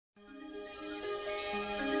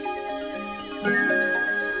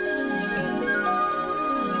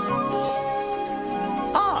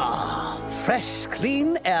Fresh,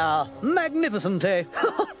 clean air. Magnificent, eh?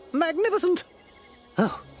 Magnificent.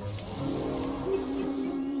 Oh.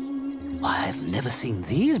 I've never seen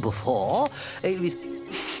these before.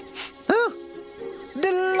 Oh,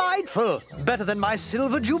 delightful. Better than my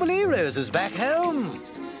silver jubilee roses back home.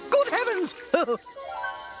 Good heavens.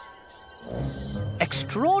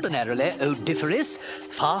 Extraordinarily odoriferous,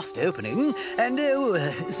 fast opening, and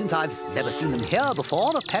since I've never seen them here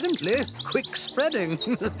before, apparently quick spreading.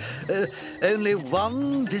 Only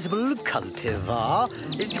one visible cultivar.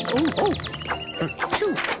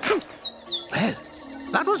 Well,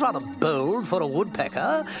 that was rather bold for a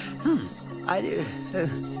woodpecker.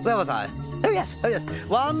 Where was I? Oh, yes.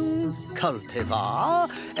 One cultivar.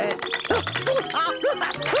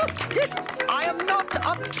 I am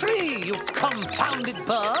not a tree, you confounded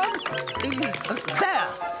bird. There,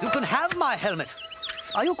 you can have my helmet.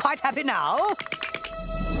 Are you quite happy now?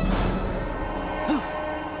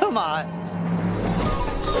 Oh, my.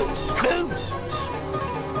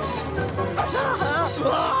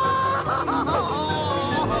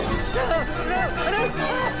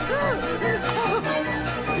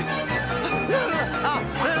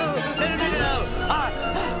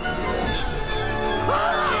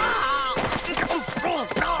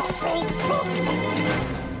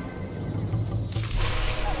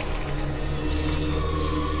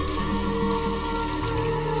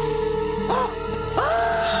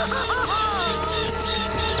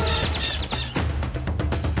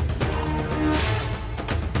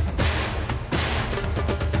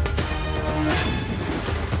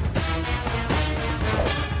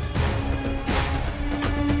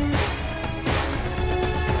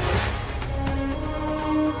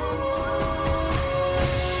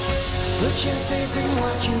 Put your faith in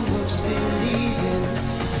what you most believe in.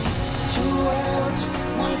 Two worlds,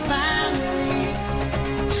 one family.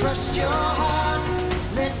 Trust your heart,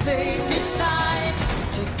 let fate decide.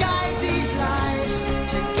 To guide these lives,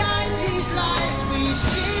 we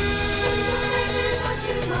see what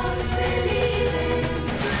you most believe in.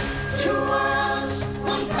 Two worlds,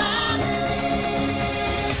 one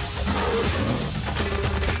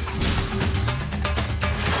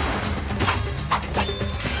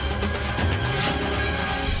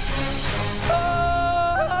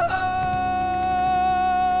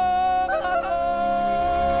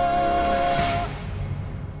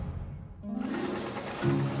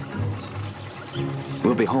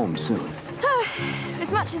We'll be home soon. As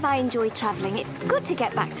much as I enjoy traveling, it's good to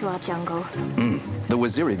get back to our jungle. The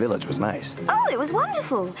Waziri village was nice. Oh, it was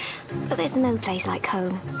wonderful. But there's no place like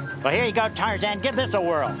home. Well, here you go, Tarzan. Give this a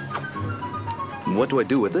whirl. What do I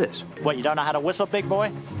do with this? What, you don't know how to whistle, big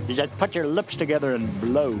boy? You just put your lips together and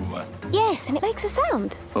blow. Yes, and it makes a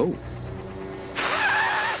sound. Oh.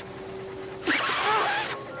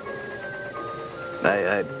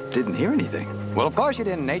 I didn't hear anything. Well, of course you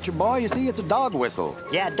didn't, nature boy. You see, it's a dog whistle.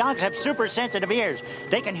 Yeah, dogs have super sensitive ears.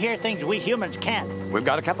 They can hear things we humans can't. We've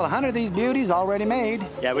got a couple of hundred of these beauties already made.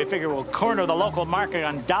 Yeah, we figure we'll corner the local market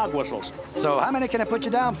on dog whistles. So how many can I put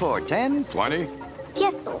you down for? 10? 20?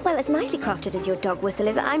 Yes, well, as nicely crafted as your dog whistle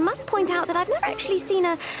is, I must point out that I've never actually seen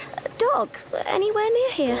a dog anywhere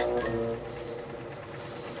near here.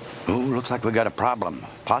 Oh, looks like we got a problem.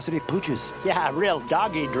 Positive pooches. Yeah, a real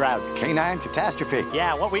doggy drought. Canine catastrophe.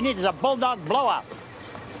 Yeah, what we need is a bulldog blow-up.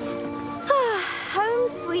 Home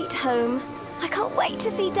sweet home. I can't wait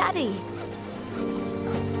to see Daddy.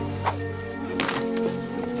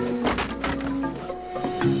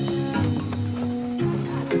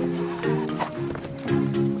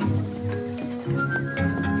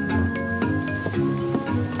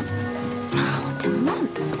 Oh,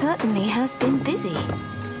 Demont certainly has been busy.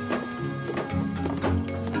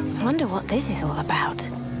 Wonder what this is all about.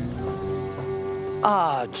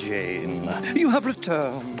 Ah, Jane, you have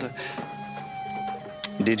returned.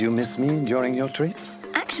 Did you miss me during your trip?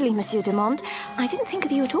 Actually, Monsieur Demont, I didn't think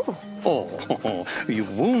of you at all. Oh, you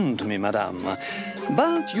wound me, madame.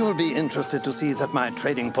 But you'll be interested to see that my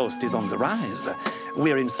trading post is on the rise.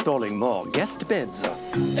 We're installing more guest beds,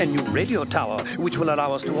 a new radio tower, which will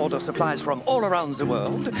allow us to order supplies from all around the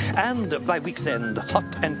world, and by week's end, hot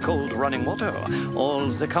and cold running water. All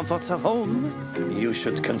the comforts of home. You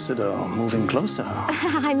should consider moving closer.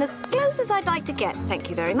 I'm as close as I'd like to get, thank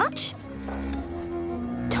you very much.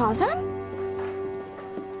 Tarzan?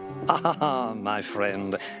 Ah, my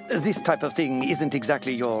friend. This type of thing isn't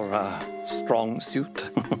exactly your, strong suit.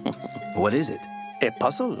 What is it? A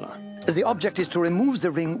puzzle. The object is to remove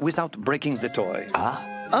the ring without breaking the toy. Ah.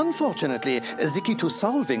 Unfortunately, the key to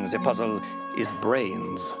solving the puzzle is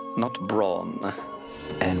brains, not brawn.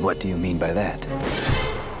 And what do you mean by that?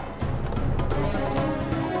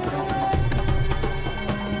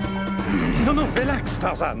 No, relax,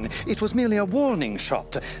 Tarzan. It was merely a warning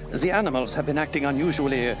shot. The animals have been acting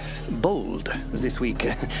unusually bold this week.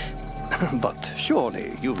 But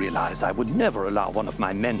surely you realize I would never allow one of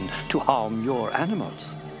my men to harm your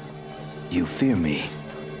animals. You fear me.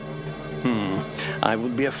 I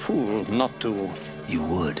would be a fool not to. You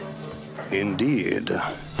would. Indeed.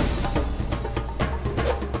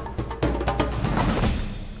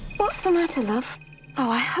 What's the matter, love? Oh,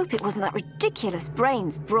 I hope it wasn't that ridiculous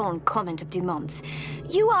brains-brawn comment of Dumont's.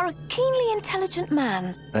 You are a keenly intelligent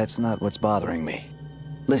man. That's not what's bothering me.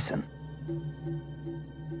 Listen.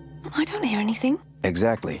 I don't hear anything.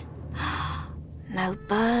 Exactly. No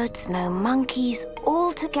birds, no monkeys,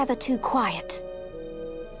 altogether too quiet.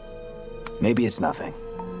 Maybe it's nothing.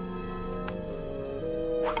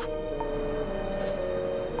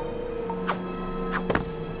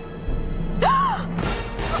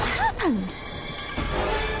 What happened?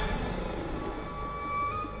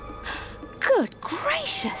 Good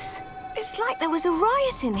gracious! It's like there was a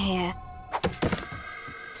riot in here.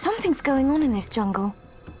 Something's going on in this jungle.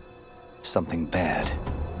 Something bad.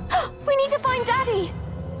 We need to find Daddy!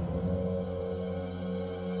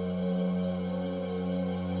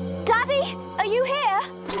 Daddy, are you here?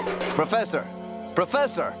 Professor!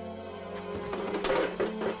 Professor!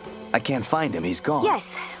 I can't find him. He's gone.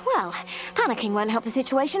 Yes, well, panicking won't help the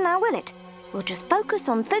situation now, will it? We'll just focus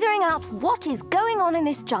on figuring out what is going on in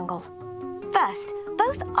this jungle. First,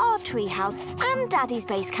 both our treehouse and Daddy's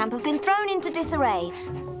base camp have been thrown into disarray.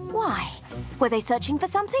 Why? Were they searching for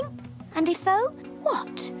something? And if so,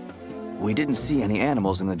 what? We didn't see any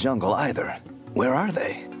animals in the jungle either. Where are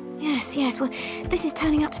they? Yes, well, this is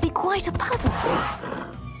turning out to be quite a puzzle.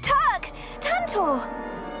 Turk! Tantor!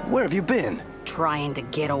 Where have you been? Trying to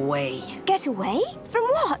get away. Get away? From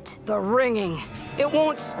what? The ringing. It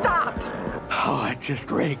won't stop. Oh, it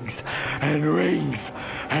just rings and rings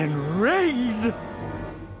and rings.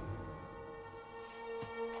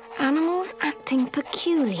 Animals acting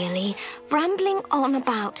peculiarly, rambling on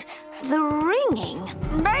about the ringing.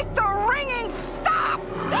 Make the ringing stop!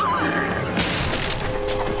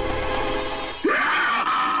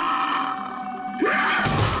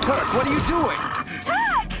 Turk, what are you doing?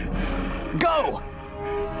 Turk! Go!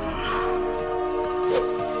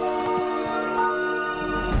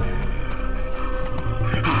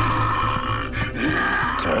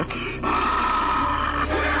 Turk?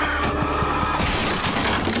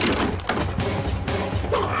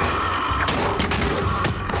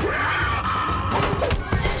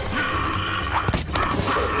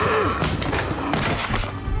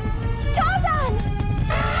 Tarzan!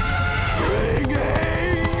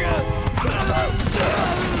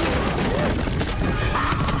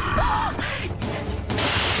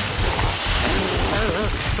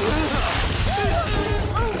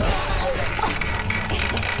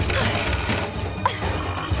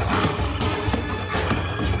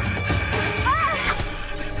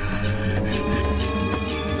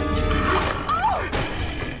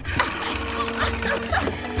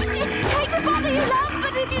 Hate to bother you, love,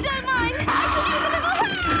 but if you don't mind, I could use a little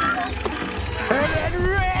help! And it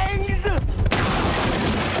rings!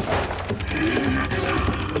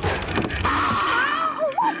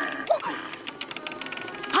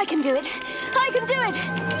 I can do it. I can do it.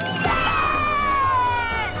 Yes!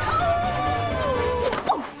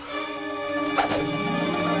 Oh!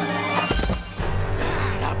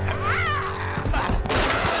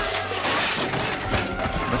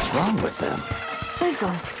 What's wrong with them? They've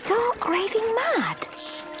gone stark raving mad.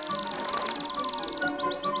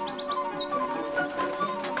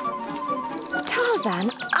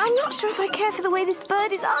 Tarzan, I'm not sure if I care for the way this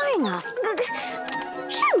bird is eyeing us.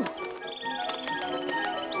 Shoo!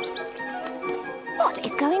 What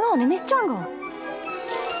is going on in this jungle?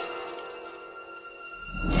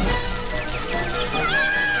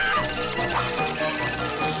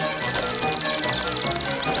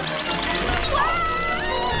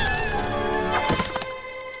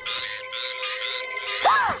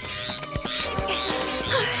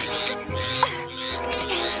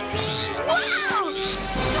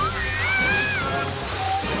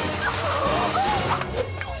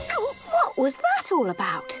 What was that all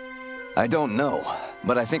about? I don't know,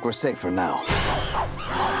 but I think we're safe for now.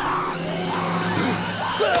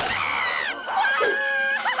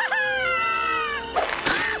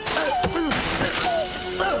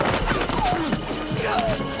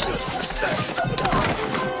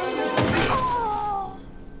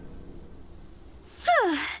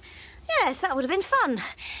 Yes, that would have been fun,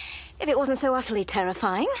 if it wasn't so utterly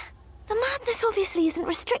terrifying. The madness obviously isn't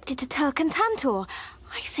restricted to Turk and Tantor.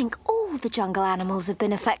 I think all the jungle animals have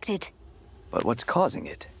been affected. But what's causing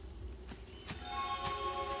it?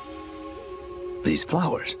 These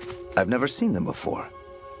flowers. I've never seen them before.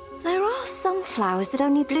 There are some flowers that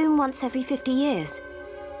only bloom once every 50 years.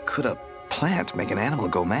 Could a plant make an animal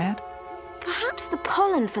go mad? Perhaps the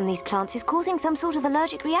pollen from these plants is causing some sort of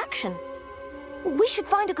allergic reaction. We should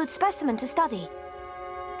find a good specimen to study.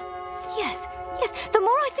 Yes, the more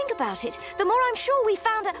I think about it, the more I'm sure we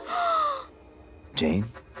found a...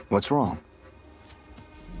 Jane, what's wrong?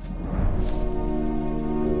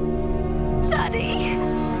 Daddy!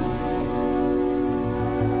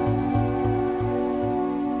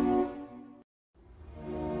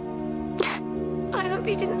 I hope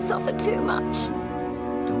you didn't suffer too much.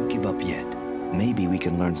 Don't give up yet. Maybe we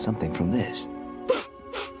can learn something from this.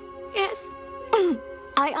 Yes.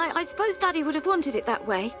 I suppose Daddy would have wanted it that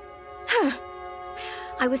way.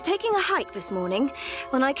 I was taking a hike this morning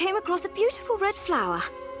when I came across a beautiful red flower.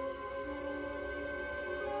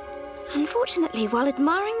 Unfortunately, while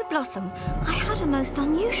admiring the blossom, I had a most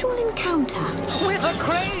unusual encounter. With a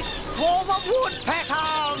great swarm of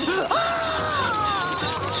woodpeckers!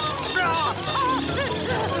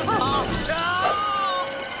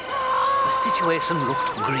 The situation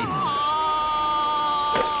looked grim.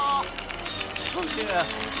 Oh dear.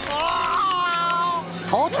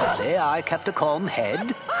 Fortunately, I kept a calm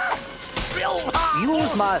head,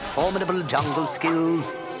 used my formidable jungle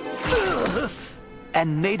skills,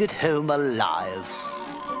 and made it home alive.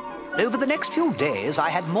 Over the next few days, I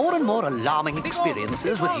had more and more alarming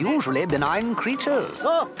experiences with usually benign creatures.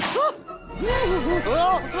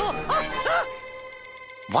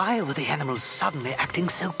 Why were the animals suddenly acting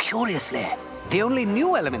so curiously? The only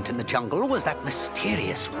new element in the jungle was that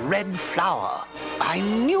mysterious red flower. I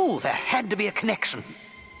knew there had to be a connection.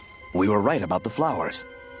 We were right about the flowers.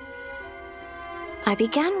 I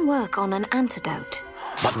began work on an antidote.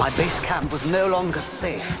 But my base camp was no longer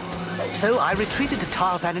safe. So I retreated to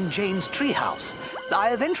Tarzan and Jane's treehouse.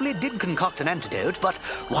 I eventually did concoct an antidote, but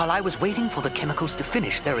while I was waiting for the chemicals to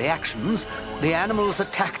finish their reactions, the animals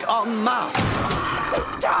attacked en masse.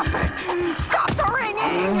 Stop it! Stop the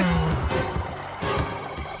ringing!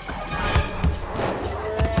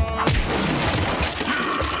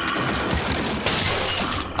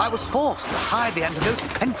 I was forced to hide the antidote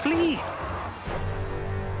and flee.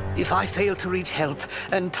 If I fail to reach help,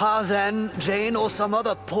 and Tarzan, Jane, or some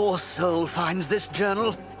other poor soul finds this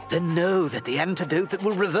journal, then know that the antidote that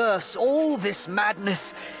will reverse all this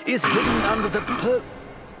madness is hidden under the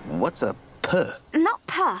What's a P? Not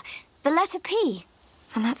per, the letter P.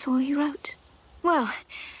 And that's all he wrote. Well,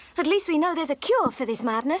 at least we know there's a cure for this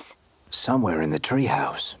madness. Somewhere in the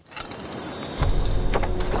treehouse.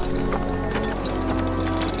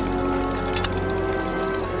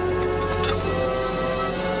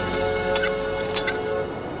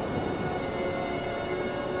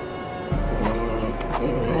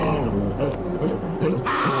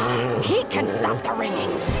 He can stop the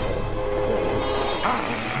ringing.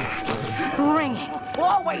 Ringing.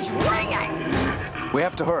 Always ringing. We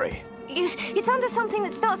have to hurry. It's under something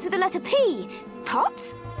that starts with the letter P.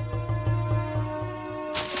 Pots?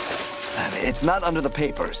 It's not under the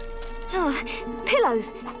papers. Oh,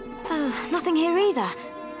 pillows. Nothing here either.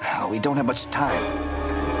 We don't have much time.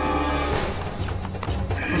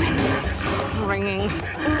 Ringing.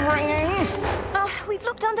 Ringing. We've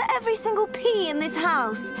looked under every single P in this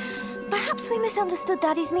house. Perhaps we misunderstood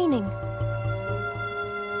Daddy's meaning.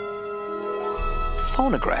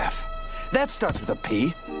 Phonograph. That starts with a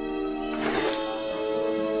P.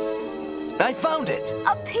 I found it!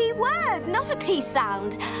 A P word, not a P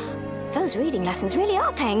sound. Those reading lessons really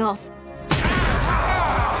are paying off.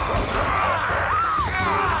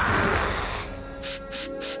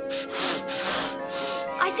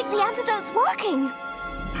 I think the antidote's working.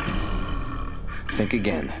 Think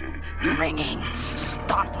again. Ringing.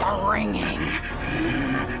 Stop the ringing.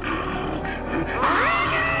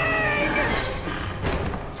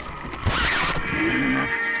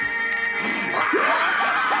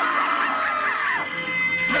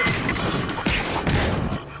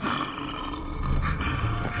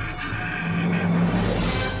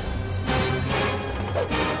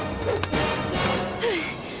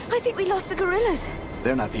 I think we lost the gorillas.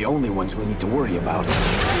 They're not the only ones we need to worry about.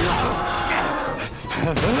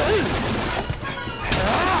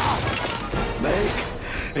 Make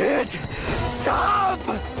it stop!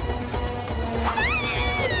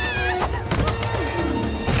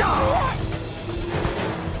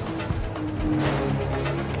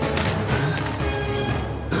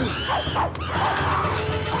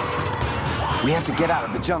 We have to get out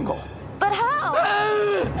of the jungle. But how?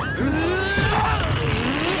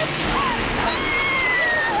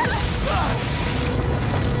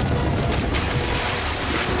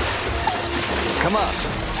 Come on.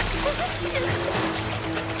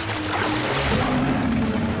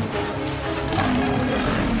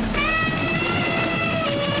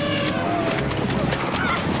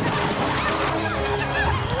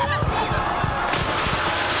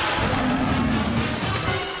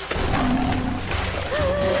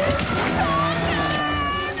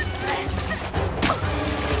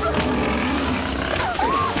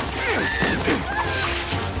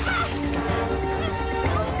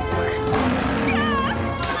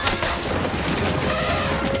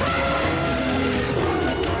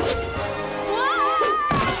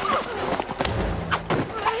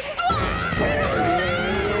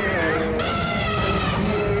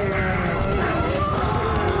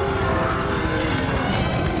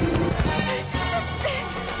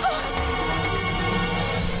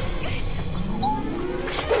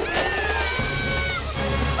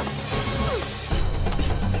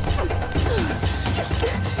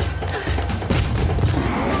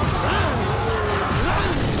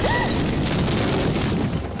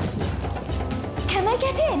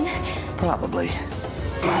 Probably.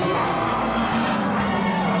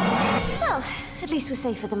 Well, at least we're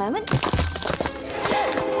safe for the moment.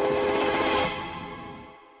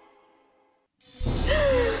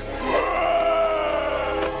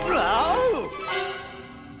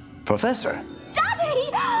 Professor!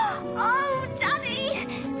 Daddy! Oh, Daddy!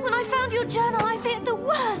 When I found your journal, I feared the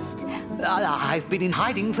worst. I've been in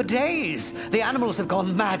hiding for days. The animals have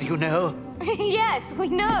gone mad, you know. Yes, we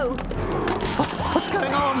know. What's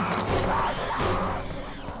going on?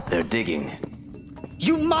 They're digging.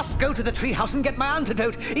 You must go to the treehouse and get my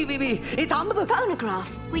antidote. It's under the... Phonograph.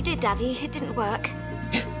 We did, Daddy. It didn't work.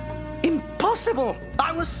 Impossible!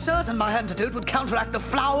 I was certain my antidote would counteract the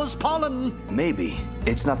flower's pollen. Maybe.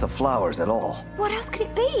 It's not the flowers at all. What else could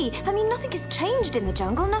it be? I mean, nothing has changed in the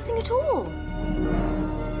jungle. Nothing at all.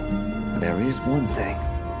 There is one thing.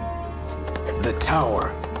 The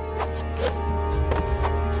tower.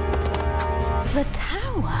 The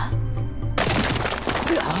tower?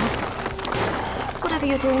 Whatever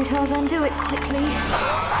you're doing, Tarzan, do it quickly.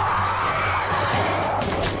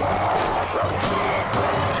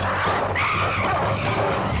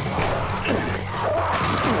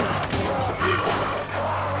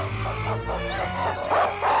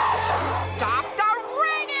 Stop the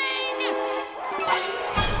ringing!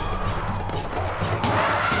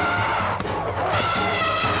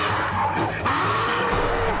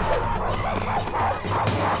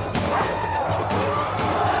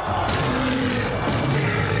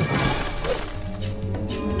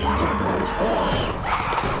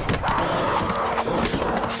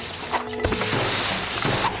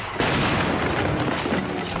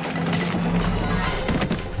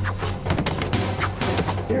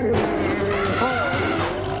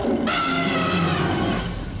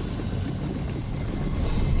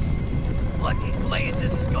 What in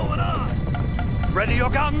blazes is going on? Ready your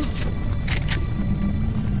guns?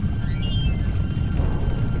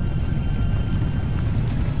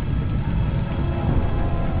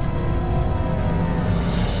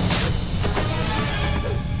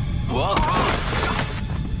 What?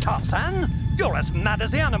 Tarzan? You're as mad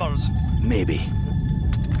as the animals. Maybe.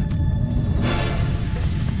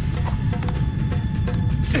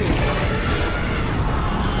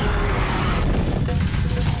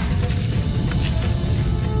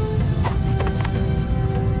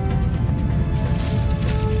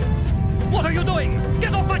 What are you doing?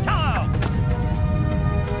 Get off my tower!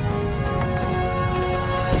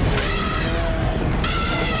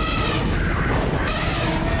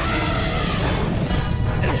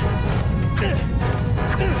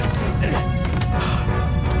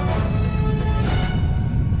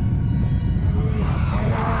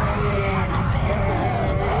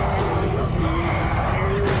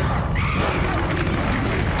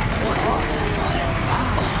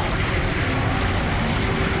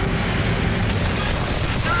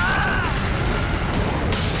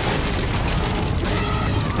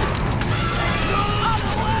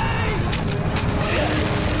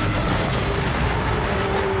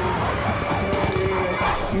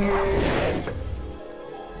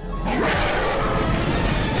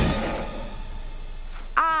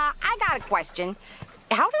 I got a question.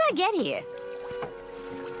 How did I get here?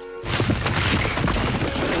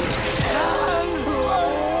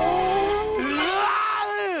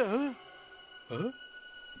 Huh?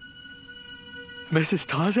 Mrs.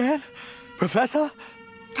 Tarzan? Professor?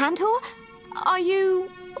 Tantor, are you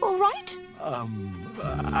all right?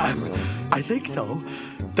 I think so.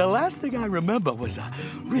 The last thing I remember was a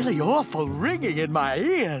really awful ringing in my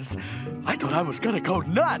ears. I thought I was gonna go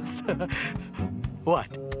nuts. What?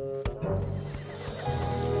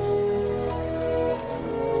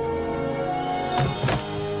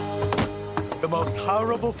 The most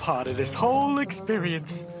horrible part of this whole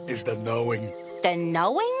experience is the knowing. The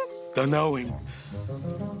knowing? The knowing.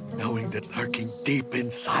 Knowing that lurking deep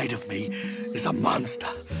inside of me is a monster.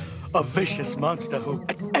 A vicious monster who,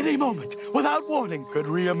 at any moment, without warning, could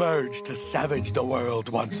reemerge to savage the world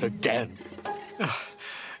once again.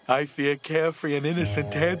 I fear carefree and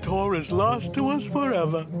innocent Tantor is lost to us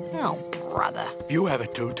forever. Oh, brother. You have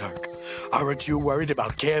it too, Turk. Aren't you worried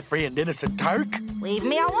about carefree and innocent Turk? Leave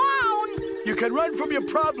me alone! You can run from your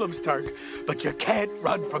problems, Turk, but you can't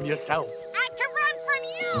run from yourself. I can run from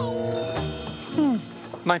you!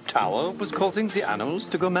 My tower was causing the animals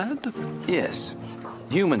to go mad? Yes.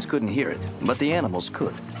 Humans couldn't hear it, but the animals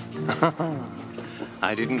could.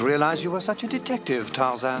 I didn't realize you were such a detective,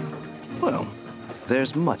 Tarzan. Well,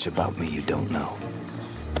 there's much about me you don't know.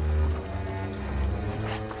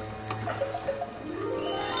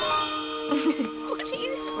 What are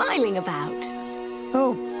you smiling about?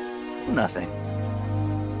 Oh, nothing.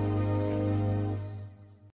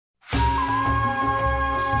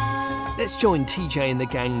 Let's join TJ and the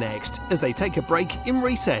gang next as they take a break in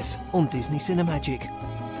recess on Disney Cinemagic.